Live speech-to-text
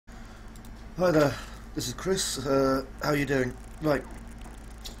Hi there, this is Chris. How are you doing? Right,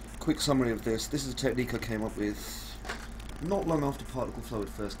 quick summary of this. This is a technique I came up with not long after particle flow had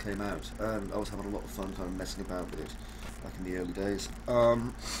first came out, and I was having a lot of fun kind of messing about with it back in the early days. I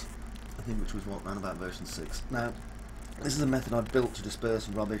think which was what, around about version 6. Now, this is a method I'd built to disperse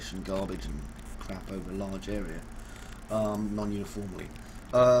rubbish and garbage and crap over a large area, non-uniformly.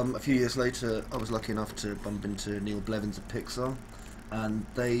 A few years later, I was lucky enough to bump into Neil Blevins at Pixar, and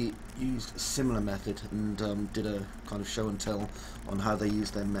they used a similar method and did a kind of show and tell on how they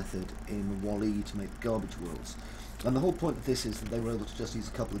used their method in WALL-E to make garbage worlds. And the whole point of this is that they were able to just use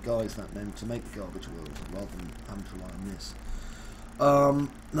a couple of guys that meant to make the garbage world rather than having to rely on this.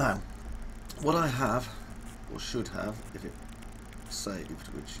 Now, what I have, or should have, if it saved,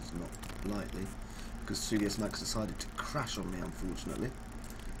 which is not likely, because 3ds Max decided to crash on me, unfortunately,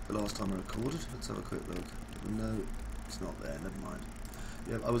 the last time I recorded. Let's have a quick look. No, it's not there, never mind.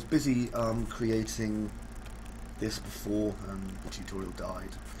 Yeah, I was busy creating this before the tutorial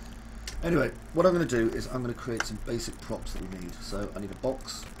died. Anyway, what I'm going to do is I'm going to create some basic props that we need. So I need a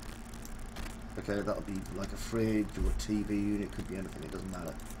box. Okay, that'll be like a fridge or a TV unit, could be anything, it doesn't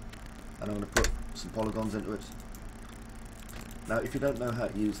matter. And I'm going to put some polygons into it. Now, if you don't know how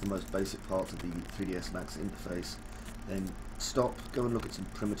to use the most basic parts of the 3ds Max interface, then stop, go and look at some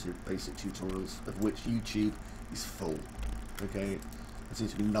primitive basic tutorials, of which YouTube is full. Okay, there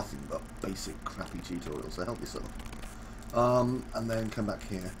seems to be nothing but basic crappy tutorials, so help yourself. And then come back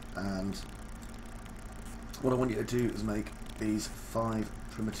here, and what I want you to do is make these 5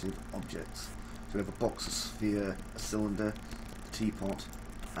 primitive objects. So we have a box, a sphere, a cylinder, a teapot,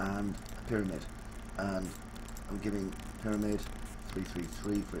 and a pyramid. And I'm giving pyramid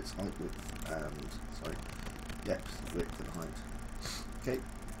 333 for its height, width, and sorry, depth, width, and height. Okay.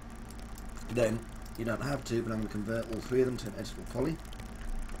 Then you don't have to, but I'm going to convert all 3 of them to an editable poly.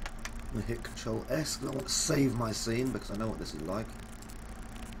 I'm going to hit Control S because I want to save my scene because I know what this is like.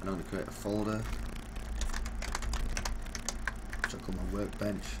 And I'm going to create a folder, which I call my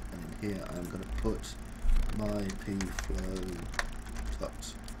workbench, and in here I'm going to put my PFlow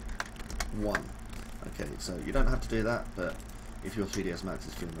tut 1. Okay, so you don't have to do that, but if your 3ds Max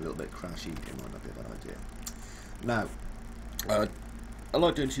is feeling a little bit crashy, it might not be a bad idea. Now, I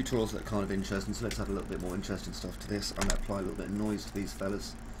like doing tutorials that are kind of interesting, so let's add a little bit more interesting stuff to this. I'm going to apply a little bit of noise to these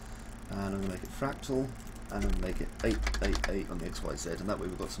fellas, and I'm going to make it fractal, and I'm going to make it 888 on the XYZ, and that way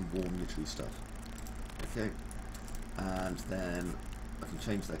we've got some warm military stuff. Okay, and then I can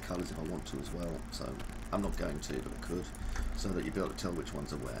change their colours if I want to as well, so I'm not going to, but I could, so that you'll be able to tell which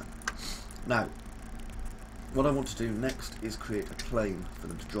ones are where. Now, what I want to do next is create a plane for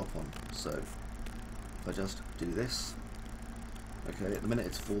them to drop on. So if I just do this, okay, at the minute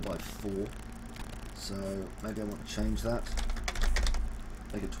it's 4x4, so maybe I want to change that,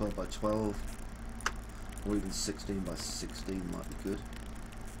 make it 12x12, or even 16x16 might be good.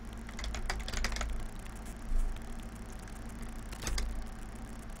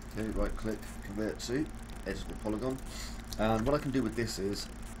 Okay, right click, convert to editable polygon, and what I can do with this is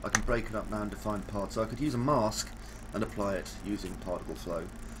I can break it up now and define parts. So I could use a mask and apply it using particle flow,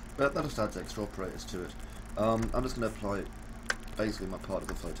 but that just adds extra operators to it. I'm just going to apply basically my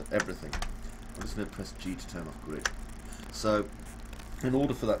particle flow to everything. I'm just going to press G to turn off grid. So in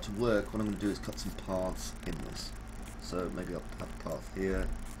order for that to work, what I'm going to do is cut some paths in this. So maybe I'll have a path here,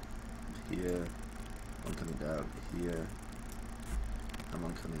 here, one coming down here, and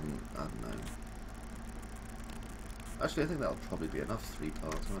one coming, I don't know. Actually, I think that'll probably be enough, 3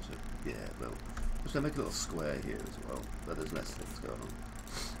 parts, won't it? Yeah, well, I'm just going to make a little square here as well, but there's less things going on.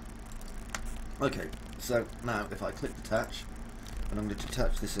 Okay, so now if I click detach, and I'm going to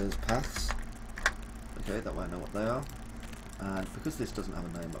detach this as paths, okay, that way I know what they are, and because this doesn't have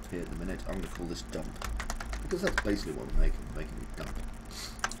a name up here at the minute, I'm going to call this dump, because that's basically what we're making a dump.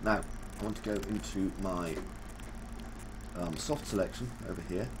 Now, I want to go into my soft selection over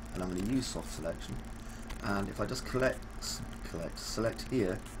here, and I'm going to use soft selection. And if I just select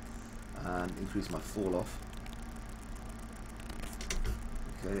here and increase my fall off,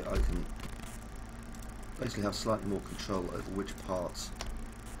 okay, I can basically have slightly more control over which parts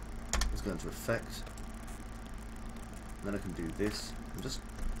is going to affect. And then I can do this and just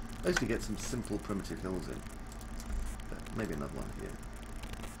basically get some simple primitive hills in. Maybe another one here.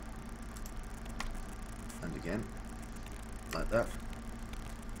 And again, like that.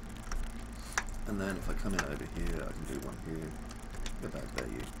 And then if I come in over here, I can do one here, go back there,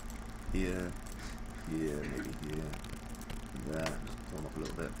 here, here, maybe here, there, just pull them up a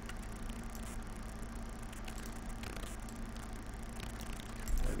little bit.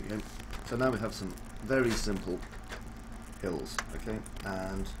 There we go. So now we have some very simple hills, okay,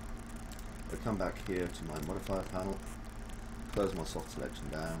 and I come back here to my modifier panel, close my soft selection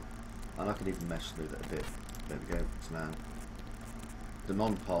down, and I can even mesh through that a bit. There we go. So now the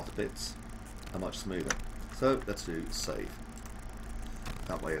non-path bits are much smoother. So let's do save.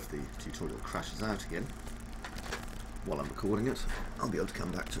 That way if the tutorial crashes out again while I'm recording it, I'll be able to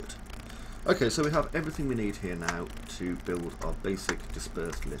come back to it. Okay, so we have everything we need here now to build our basic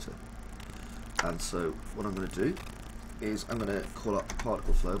dispersed litter. And so what I'm going to do is I'm going to call up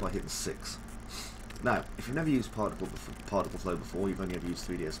particle flow by hitting 6. Now, if you've never used particle flow before, you've only ever used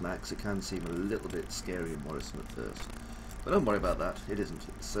 3ds Max, it can seem a little bit scary and worrisome at first. But don't worry about that, it isn't.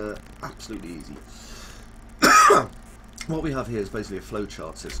 It's absolutely easy. What we have here is basically a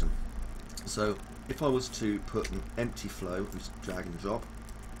flowchart system. So if I was to put an empty flow, just drag and drop,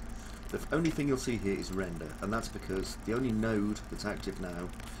 the only thing you'll see here is render, and that's because the only node that's active now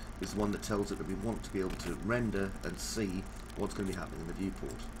is the one that tells it that we want to be able to render and see what's going to be happening in the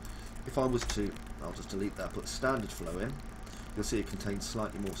viewport. If I was to, I'll just delete that, put standard flow in, you'll see it contains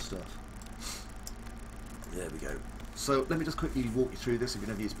slightly more stuff. There we go. So let me just quickly walk you through this if you've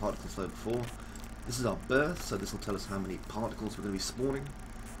never used particle flow before. This is our birth, so this will tell us how many particles we're going to be spawning.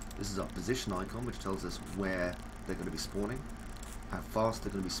 This is our position icon, which tells us where they're going to be spawning, how fast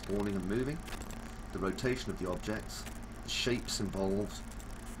they're going to be spawning and moving, the rotation of the objects, the shapes involved,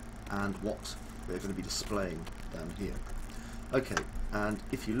 and what we're going to be displaying down here. Okay, and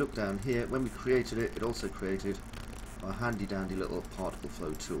if you look down here, when we created it, it also created our handy dandy little particle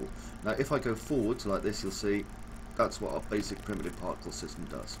flow tool. Now if I go forwards like this, you'll see that's what our basic primitive particle system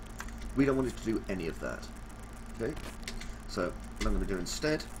does. We don't want it to do any of that. Okay, so what I'm going to do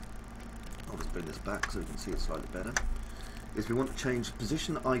instead, I'll just bring this back so you can see it slightly better, is we want to change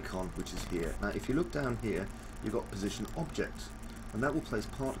position icon, which is here. Now if you look down here, you've got position object, and that will place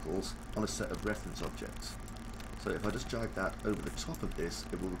particles on a set of reference objects. So if I just drag that over the top of this,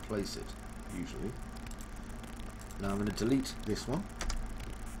 it will replace it, usually. Now I'm going to delete this one.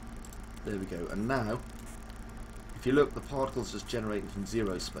 There we go, and now if you look, the particles just generating from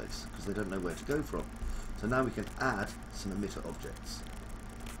zero space because they don't know where to go from. So now we can add some emitter objects.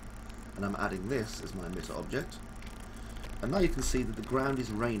 And I'm adding this as my emitter object. And now you can see that the ground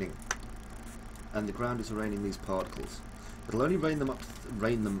is raining. And the ground is raining these particles. It'll only rain them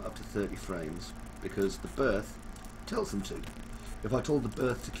up to 30 frames because the birth tells them to. If I told the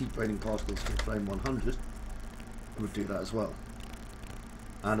birth to keep raining particles to frame 100, it would do that as well.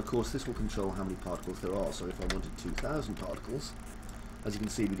 And of course this will control how many particles there are, so if I wanted 2,000 particles, as you can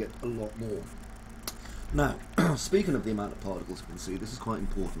see we get a lot more. Now, speaking of the amount of particles you can see, this is quite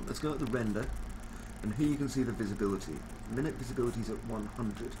important. Let's go to the render, and here you can see the visibility. The minute visibility is at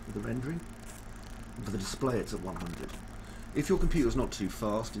 100 for the rendering, and for the display it's at 100. If your computer's not too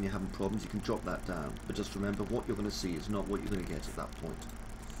fast and you're having problems, you can drop that down, but just remember what you're going to see is not what you're going to get at that point.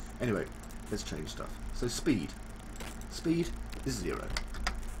 Anyway, let's change stuff. So speed. Speed is 0.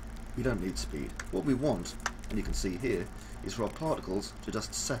 We don't need speed. What we want, and you can see here, is for our particles to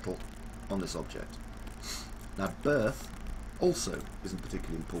just settle on this object. Now birth also isn't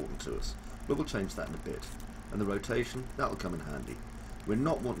particularly important to us, but we'll change that in a bit. And the rotation, that'll come in handy. We're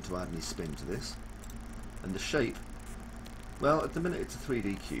not wanting to add any spin to this. And the shape, well at the minute it's a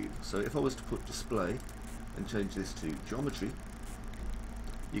 3D cube, so if I was to put display and change this to geometry,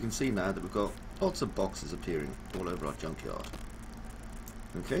 you can see now that we've got lots of boxes appearing all over our junkyard.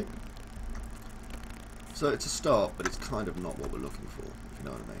 Okay, so it's a start, but it's kind of not what we're looking for, if you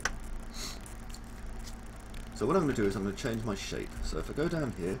know what I mean. So what I'm going to do is I'm going to change my shape. So if I go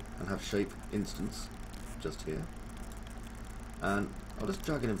down here and have shape instance, just here, and I'll just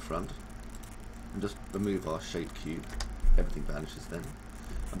drag it in front and just remove our shape cube, everything vanishes then.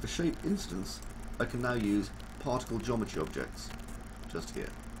 And for shape instance, I can now use particle geometry objects, just here.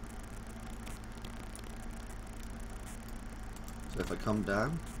 So if I come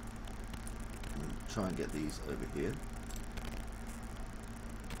down and try and get these over here,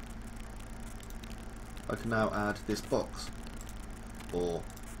 I can now add this box or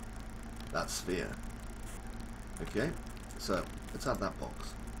that sphere. Okay, so let's add that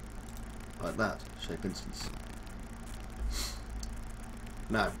box like that, shape instance.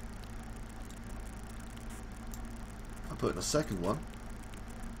 Now I put in a second one,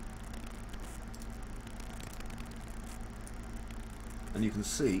 and you can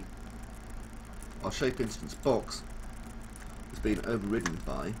see our shape instance box has been overridden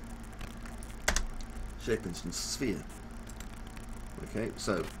by shape instance sphere. Okay,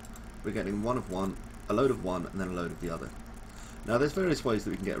 so we're getting one of one, a load of one, and then a load of the other. Now there's various ways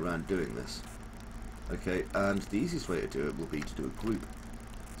that we can get around doing this. Okay, and the easiest way to do it will be to do a group.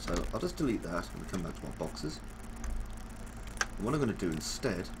 So I'll just delete that and come back to our boxes. And what I'm going to do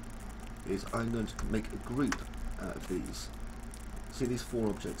instead is I'm going to make a group out of these. See these 4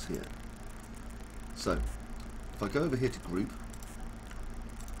 objects here? So, if I go over here to group,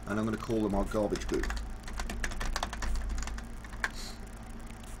 and I'm going to call them our garbage group.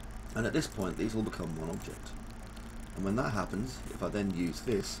 And at this point, these will become one object. And when that happens, if I then use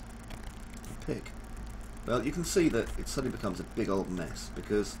this to pick, well, you can see that it suddenly becomes a big old mess,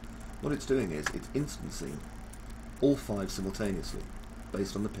 because what it's doing is it's instancing all 5 simultaneously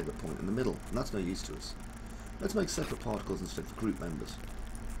based on the pivot point in the middle, and that's no use to us. Let's make separate particles instead of group members.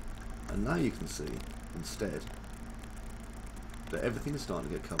 And now you can see, instead, that everything is starting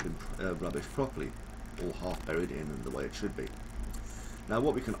to get covered in rubbish properly, all half buried in the way it should be. Now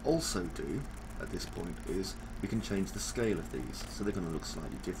what we can also do at this point is we can change the scale of these, so they're going to look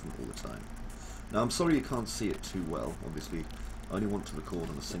slightly different all the time. Now I'm sorry you can't see it too well, obviously I only want to record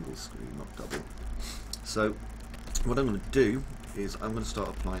on a single screen, not double. So what I'm going to do is I'm going to start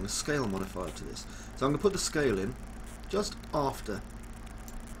applying a scale modifier to this. So I'm going to put the scale in just after.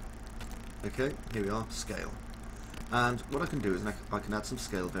 Okay, here we are, scale. And what I can do is I can add some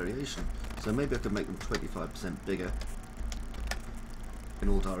scale variation. So maybe I could make them 25% bigger in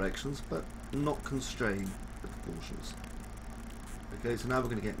all directions, but not constrain the proportions. Okay, so now we're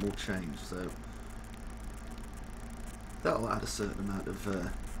going to get more change, so that'll add a certain amount of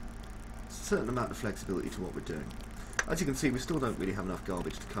flexibility to what we're doing. As you can see, we still don't really have enough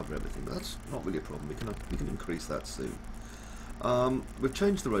garbage to cover everything, but that's not really a problem. We can increase that soon. We've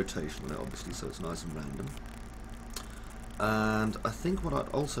changed the rotation on it, obviously, so it's nice and random. And I think what I'd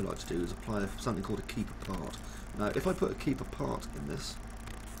also like to do is apply something called a keep apart. Now, if I put a keep apart in this,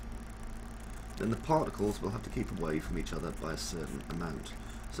 then the particles will have to keep away from each other by a certain amount.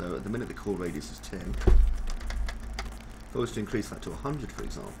 So at the minute the core radius is 10. If I was to increase that to 100, for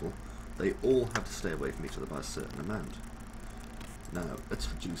example, they all have to stay away from each other by a certain amount. Now, let's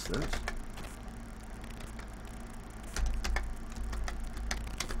reduce that.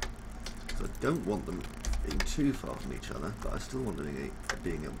 So I don't want them being too far from each other, but I still want them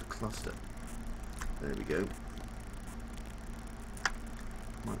being able to cluster. There we go.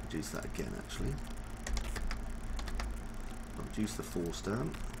 Might reduce that again, actually. I'll reduce the force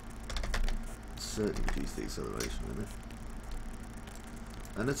down. Certainly reduce the acceleration limit.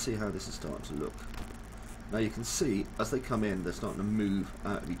 And let's see how this is starting to look. Now you can see, as they come in, they're starting to move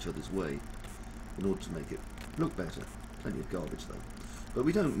out of each other's way in order to make it look better. Plenty of garbage though. But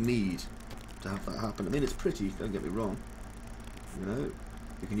we don't need to have that happen. I mean, it's pretty, don't get me wrong. You know,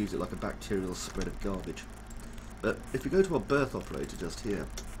 you can use it like a bacterial spread of garbage. But if we go to our birth operator just here,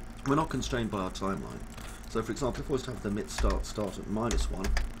 we're not constrained by our timeline. So for example, if I was to have the emit start at -1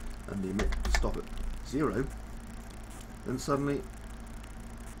 and the emit stop at 0, then suddenly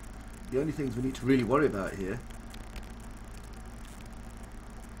the only things we need to really worry about here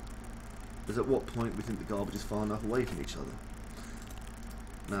is at what point we think the garbage is far enough away from each other.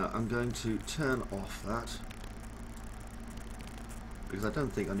 Now I'm going to turn off that, because I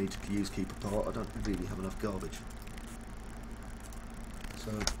don't think I need to use keep apart. I don't really have enough garbage.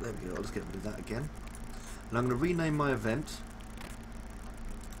 So there we go, I'll just get rid of that again. And I'm going to rename my event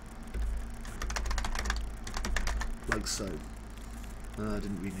like so. I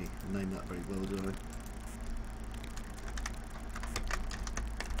didn't really name that very well, did I?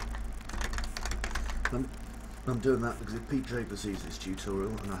 I'm doing that because if Pete Draper sees this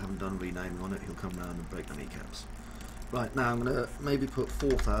tutorial and I haven't done renaming on it, he'll come around and break my kneecaps. Right, now I'm going to maybe put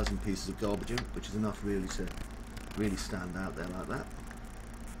 4,000 pieces of garbage in, which is enough really to really stand out there like that.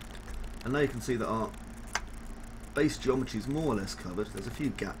 And now you can see that our base geometry is more or less covered. There's a few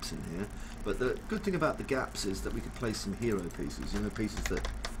gaps in here, but the good thing about the gaps is that we could place some hero pieces, you know, pieces that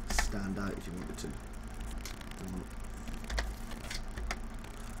stand out if you wanted to.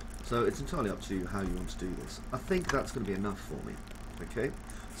 So it's entirely up to you how you want to do this. I think that's going to be enough for me. Okay,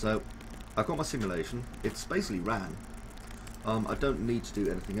 so I've got my simulation. It's basically ran. I don't need to do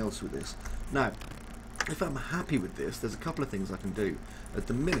anything else with this. Now, if I'm happy with this, there's a couple of things I can do. At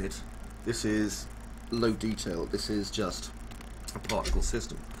the minute, this is low detail. This is just a particle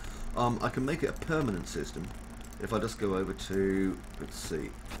system. I can make it a permanent system if I just go over to, let's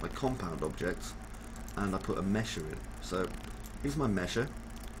see, my compound objects, and I put a mesher in. So here's my mesher.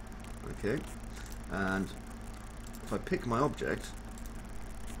 Okay, and if I pick my object,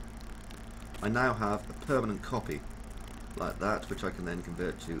 I now have a permanent copy like that, which I can then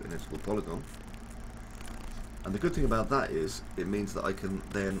convert to an editable polygon. And the good thing about that is it means that I can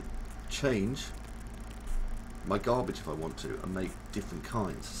then change my garbage if I want to and make different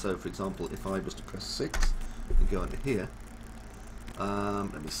kinds. So for example, if I was to press 6 and go under here,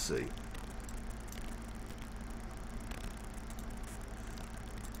 let me see.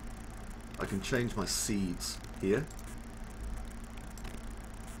 I can change my seeds here,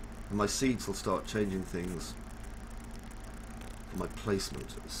 and my seeds will start changing things for my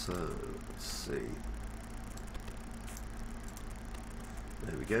placement. So let's see,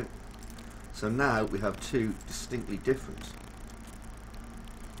 there we go. So now we have two distinctly different,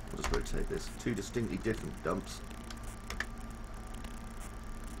 I'll just rotate this, two distinctly different dumps.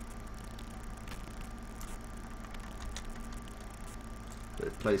 They're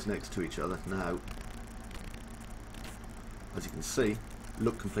placed next to each other now. As you can see,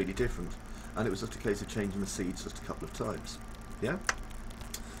 look completely different, and it was just a case of changing the seeds just a couple of times. Yeah?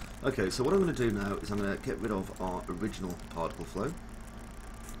 Okay, so what I'm going to do now is I'm going to get rid of our original particle flow,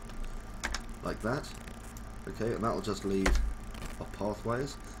 like that. Okay, and that will just leave our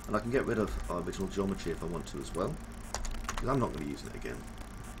pathways, and I can get rid of our original geometry if I want to as well, because I'm not going to be using it again.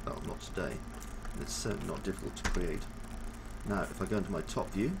 Well, not today. And it's certainly not difficult to create. Now, if I go into my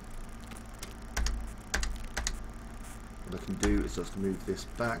top view, what I can do is just move this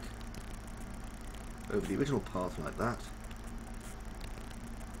back over the original path like that.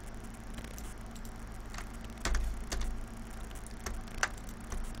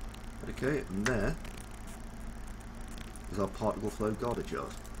 Okay, and there is our particle flow garbage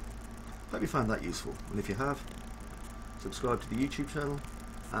yard. Hope you found that useful, and if you have, subscribe to the YouTube channel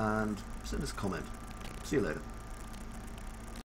and send us a comment. See you later.